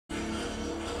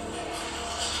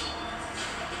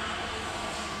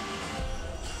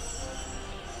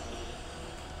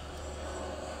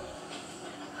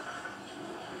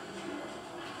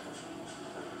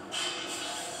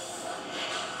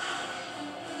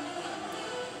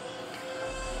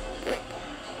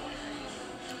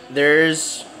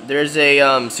There's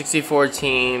a 64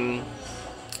 team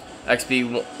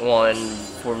XB1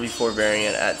 4v4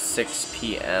 variant at 6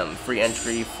 p.m. Free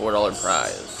entry, $4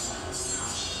 prize.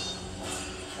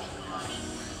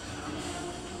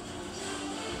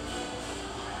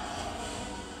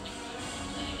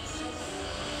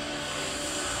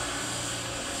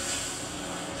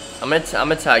 I'm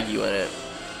gonna tag you in it.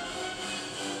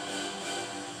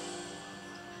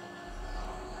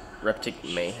 Reptic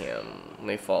Mayhem. Let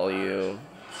me follow you.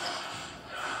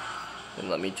 And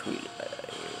let me tweet at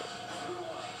you.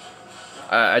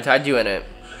 I tagged you in it.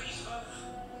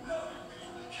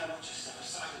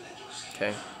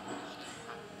 Okay.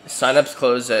 Sign-ups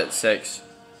close at 6.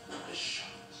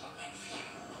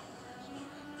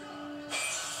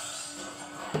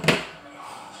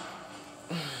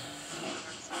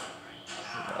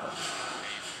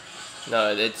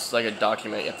 No, it's like a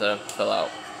document you have to fill out.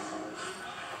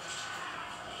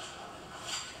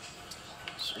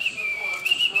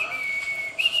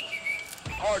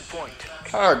 Hard point.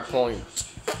 Hard point.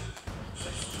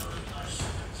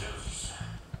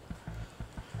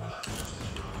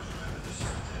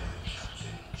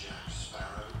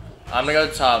 I'm gonna go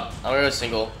top. I'm gonna go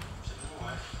single.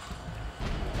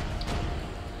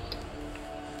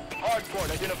 Hard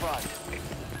point identified.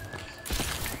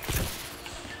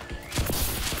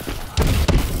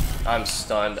 I'm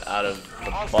stunned out of the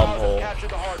bum Hostiles hole. have captured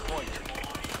the hard point.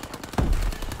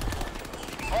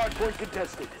 Hard point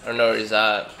contested. I don't know where he's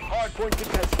at. Hard point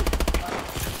contested.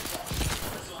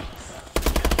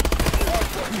 Hard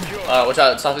point secured. Watch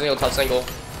out. Top single, top single.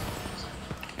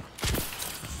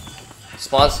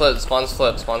 Spawn flip, spawns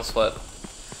flip, spawns flip.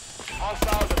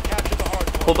 Hostiles have captured the hard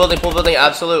point. Pull building,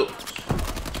 absolute.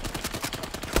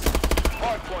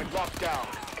 Hard point locked down.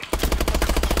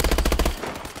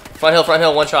 Front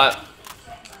hill, one shot.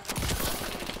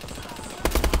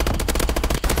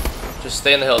 Just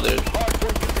stay in the hill, dude. Hard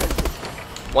point contested.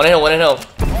 One in hill. Hard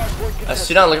point I contested.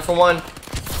 see down, looking for one.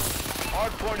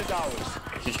 Hard point is ours.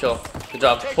 Huge kill. Good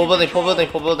job. Pull building. Huge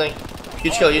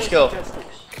kill. Contested.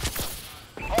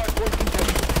 Hard point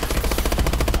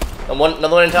contested. And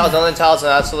another one in towers, an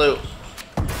absolute.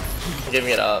 I'm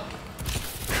giving it up.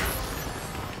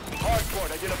 Hard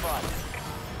point identified.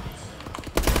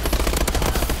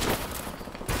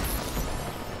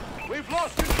 We've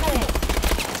lost control.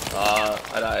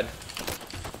 I died.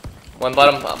 One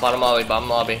bottom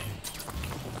lobby.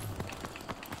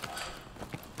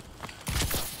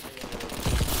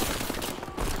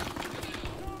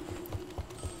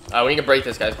 We need to break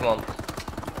this, guys. Come on.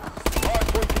 Hard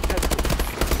point contested.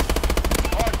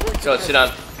 Hard point Let's go. Sit down.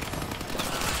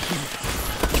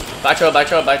 Back trail. Stay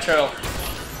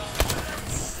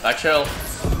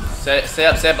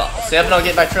up, and I'll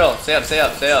get back trail. Stay up.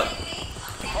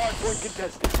 Hard point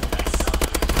contested.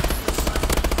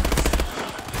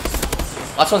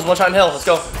 Last one's one shot in hill. Let's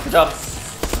go. Good job.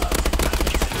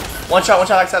 One shot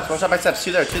back steps.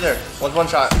 Two there. One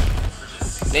shot.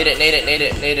 Nade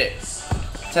it.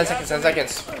 10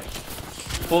 seconds.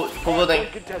 Pull building.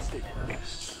 Contested.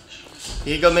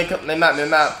 You can go mid map. We've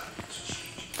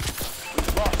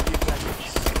lost the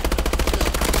objectives.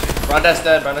 Brand's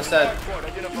dead. Hard point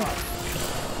identified.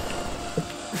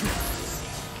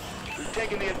 We've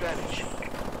taken the advantage.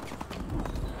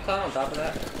 On top of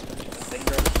that.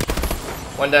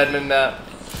 One dead mid map.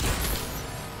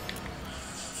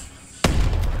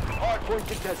 Hard point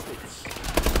contested.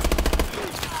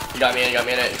 You got me in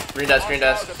it. Green desk.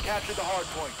 Hostiles have captured the hard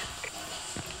point.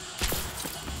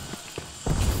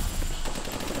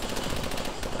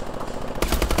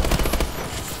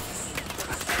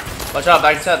 Watch out,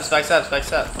 back steps. Back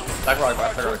rock,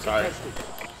 sorry. Contested.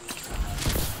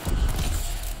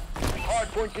 Hard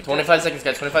point contested. 25 seconds,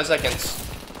 guys, 25 seconds.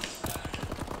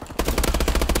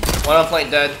 One on flank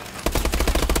dead.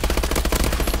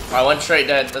 Alright, one straight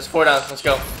dead. That's 4 down, let's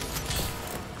go.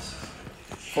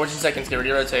 14 seconds, get ready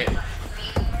to rotate.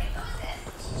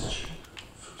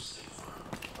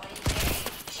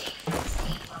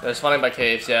 They're spawning by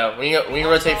caves, yeah. We can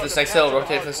rotate for this next hill,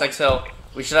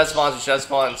 We should have spawns,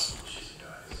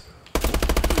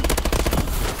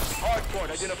 Hard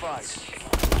point identified.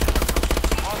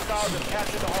 Hostiles have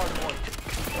captured the hard point.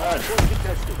 Hard point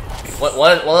contested. One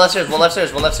left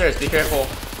stairs, be careful.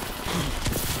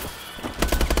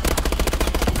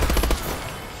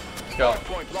 Let's go. Hard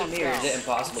point In locked here, down. is it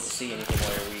impossible to see anything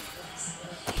while you're weak?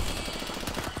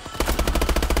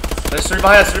 There's three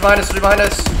behind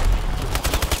us.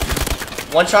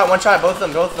 One shot, both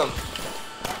of them.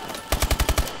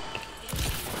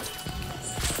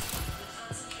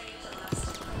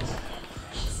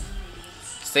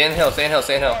 Stay in hill.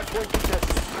 Hard point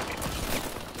contested.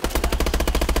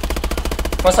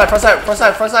 Front side, front side, front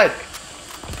side, front side.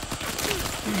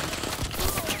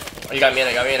 Oh, you got me in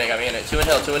it, got me in it, got me in it. Two in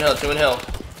hill, two in hill, two in hill.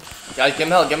 Guys, give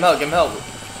him help, give him help, give him help.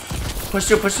 Push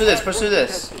through this, push through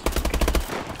this.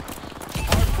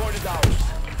 Hardpoint is ours.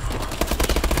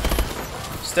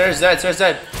 Stairs dead, stairs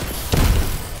dead.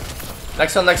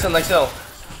 Next hill, next hill, next hill.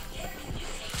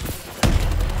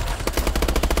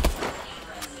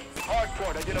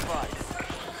 Hardpoint identified.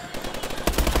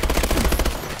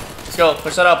 Let's go,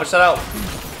 push that out, push that out.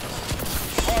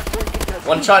 Hardpoint contested.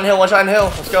 One shot in hill, one shot in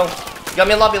hill. Let's go. You got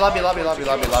me in lobby, lobby, lobby, lobby,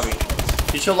 lobby, lobby.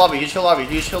 Huge kill lobby, huge kill lobby,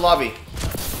 huge kill lobby.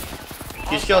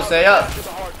 Huge kill, stay up. To the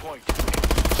hardpoint.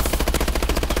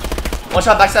 One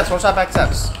shot back steps, one shot back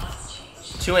steps.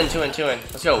 Two in, two in, two in.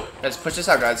 Let's go. Let's push this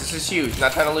out, guys. This is huge.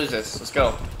 Not trying to lose this. Let's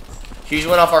go. Huge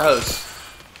win off our host.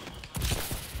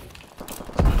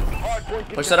 Hardpoint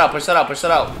contested. Push that out, push that out, push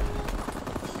that out.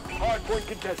 Hardpoint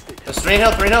contested. There's three in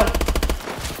hill, three in hill.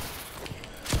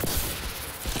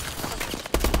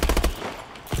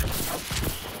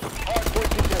 Hardpoint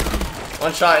contested.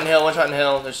 One shot in hill, one shot in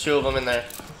hill. There's two of them in there.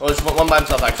 Well, there's one by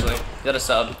himself, actually. He had a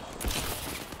sub.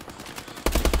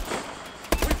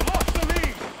 We've lost the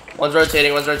lead. One's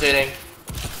rotating, one's rotating.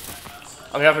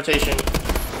 I'm here off rotation.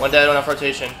 One dead, one off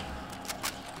rotation.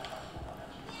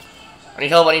 I need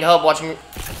help, watching.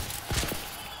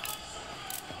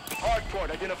 Hardpoint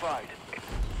identified.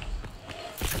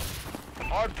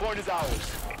 Hardpoint is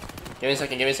ours. Give me a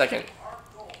second, give me a second.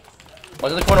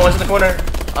 One's in the corner, one's in the corner.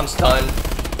 I'm stunned.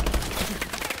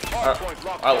 Hardpoint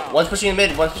locked Alright, down. one's pushing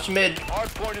mid, one's pushing mid.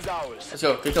 Hardpoint is ours. Let's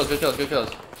go, good kills, good kills, good kills.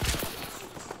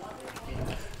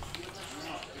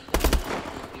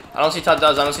 I don't see top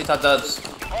dubs, I don't see top dubs.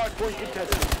 Hardpoint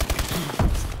contested.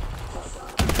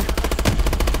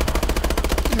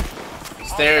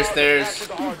 Stairs, stairs. Back to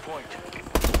the hardpoint.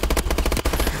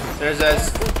 Stairs dead.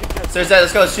 Hardpoint contested. Stairs dead,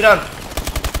 let's go, shoot down.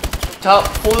 Top,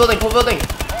 full building, full building.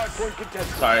 Hardpoint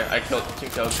contested. Sorry, I killed two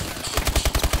kills.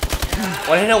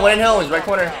 One in hill, he's right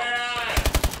corner.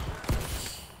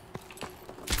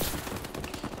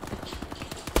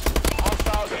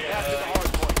 Hostiles have captured the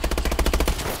hardpoint.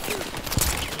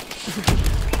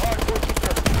 Hardpoint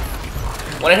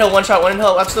contested. One in hill, one shot, one in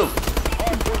hill, absolute.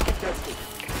 Hardpoint contested.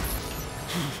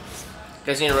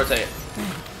 Guys need to rotate.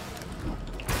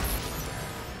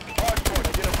 Hardpoint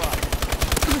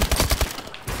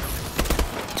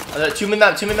identified. Two mid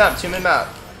map, two mid map, two mid map.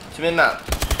 Two mid map.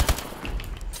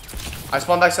 I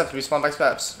spawn back steps, we spawn back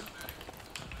steps.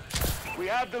 We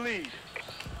have the lead.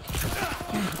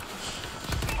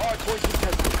 Hardpoint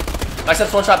contested. Back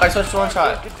steps, one shot, back steps, one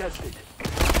shot. Hardpoint contested.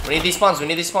 We need these spawns, we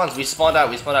need these spawns. We spawned out,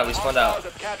 we spawned out, we spawned out.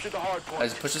 Hostiles have captured the hardpoint.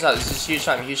 Guys, push this out, this is huge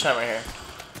time right here.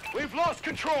 We've lost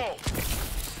control.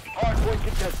 Hardpoint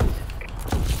contested.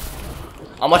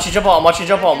 I'm watching jump ball, I'm watching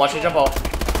jump ball, I'm watching jump ball.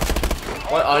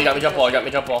 What? Oh, he got me jump ball, he got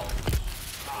me jump ball.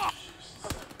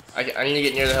 I need to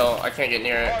get near the hill, I can't get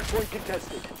near it. Hardpoint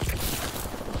contested.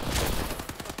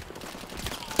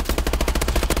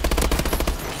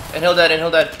 And hill dead, and hill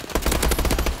dead.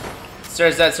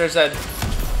 Stairs dead, stairs dead.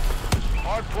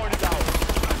 Hardpoint is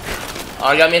ours.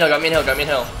 Oh, he got me in hill, got me in hill, got me in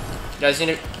hill. You guys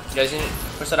need to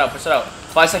push that out, push that out.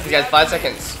 5 seconds, guys, 5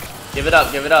 seconds. Give it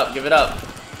up, give it up, give it up.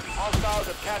 Hostiles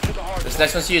have captured the hardpoint. This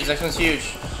next one's huge, next one's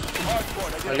huge.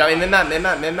 Hardpoint Oh, you got me mid map, mid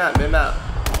map, mid map, mid map.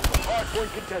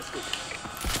 Hardpoint contested.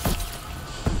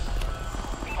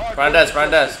 Brian Des, Brian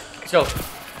Des. Let's go.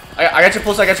 I got your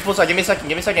pull side, Give me a second,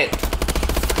 give me a second.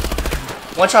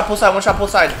 One shot pull side, one shot pull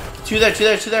side. Two there, two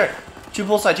there, two there. Two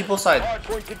pull side, two pull side.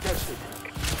 Hardpoint contested.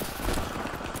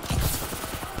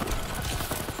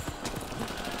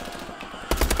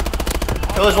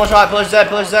 Pillar's one shot, pillar's dead,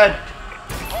 pillar's dead.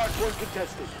 Hardpoint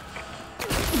contested.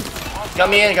 Got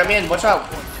me in, watch out.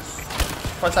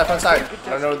 Front side, front side. I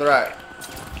don't know where they're at.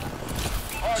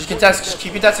 Just contest, just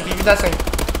keep contesting, keep contesting.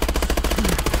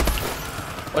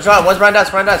 Watch out, one's Brian Des,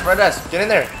 Brian Des, Brian Des. Get in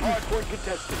there. Hardpoint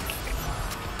contested.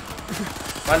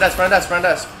 Brian Des, Brian Des, Brian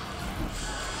Des.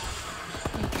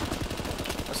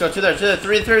 Let's go, two there,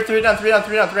 three down. Get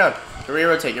ready to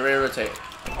rotate, get ready to rotate.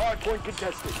 Hardpoint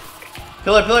contested.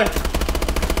 Pillar, pillar.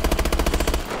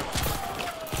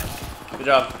 Good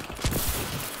job.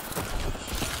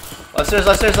 Left stairs,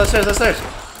 left stairs, left stairs, left stairs.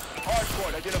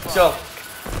 Hardpoint identified. Let's go.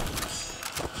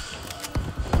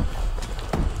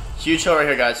 Huge show right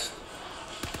here, guys.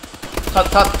 Top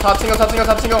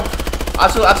single.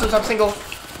 Absolute top single.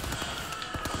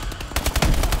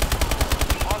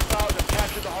 Hostiles have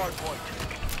captured the hardpoint.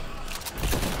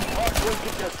 Hardpoint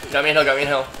contested. Got me in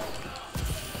hill.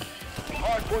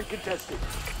 Hardpoint contested.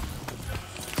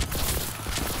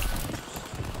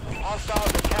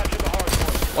 Hostiles have captured the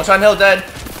hardpoint. One shot in hill, dead.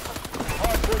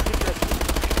 Hardpoint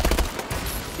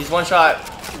contested. He's one shot.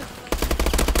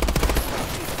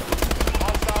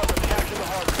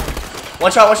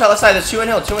 One shot left side. There's 2 in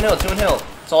hill, 2 in hill, 2 in hill.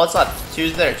 That's all that's left.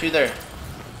 2's there, 2 there.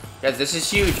 Guys, this is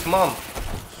huge. Come on.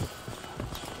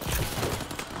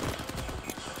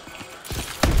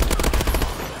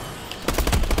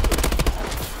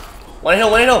 One in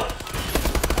hill, 1 in hill.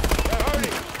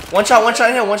 One shot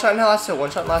in hill, 1 shot in hill, last hill,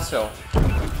 1 shot in last hill.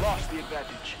 Lost the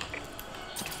advantage.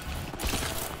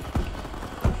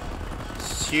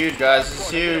 This is huge, guys. This is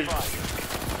huge.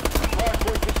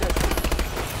 Hardpoint contested.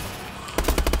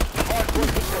 Hardpoint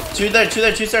contested. 2 there, 2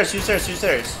 there, 2 stairs, 2 stairs, 2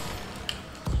 stairs.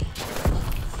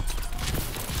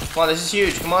 Come on, this is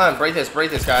huge. Come on, break this,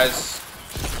 guys.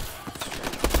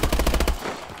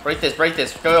 Break this.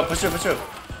 Go, push through.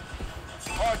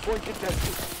 Hardpoint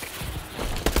contested.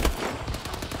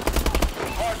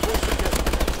 Hardpoint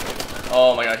contested.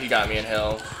 Oh my god, he got me in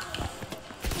hill.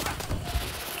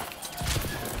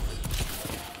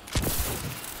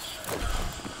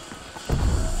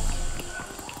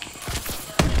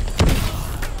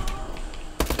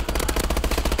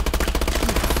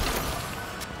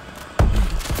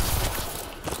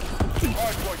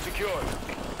 Hardpoint secured.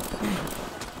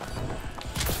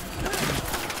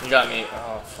 He got me.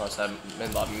 Oh, plus that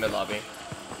mid lobby.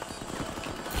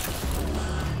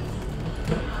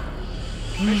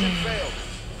 Mission failed.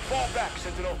 Fall back,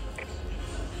 Sentinel.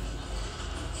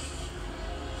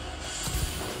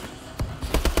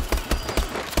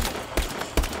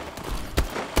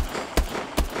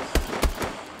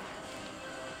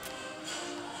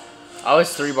 I was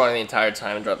 3-barring the entire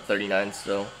time and dropped 39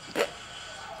 still.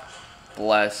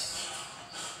 Bless.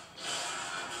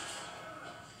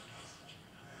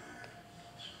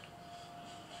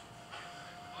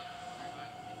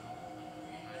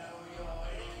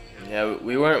 Yeah,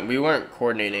 we weren't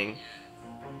coordinating.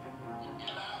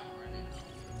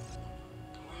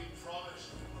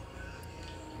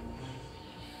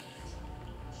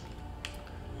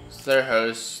 It's their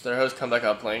host. Their host come back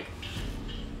up link.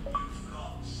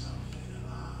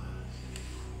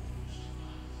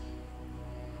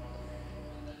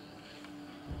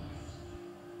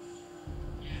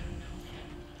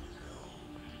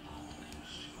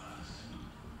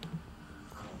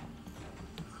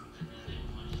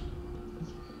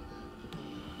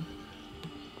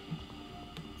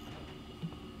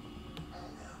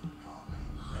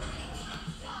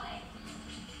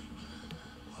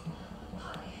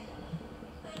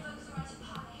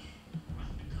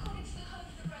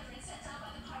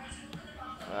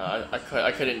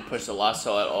 I couldn't push the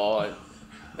lasso at all.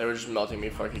 They were just melting me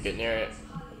before I could get near it.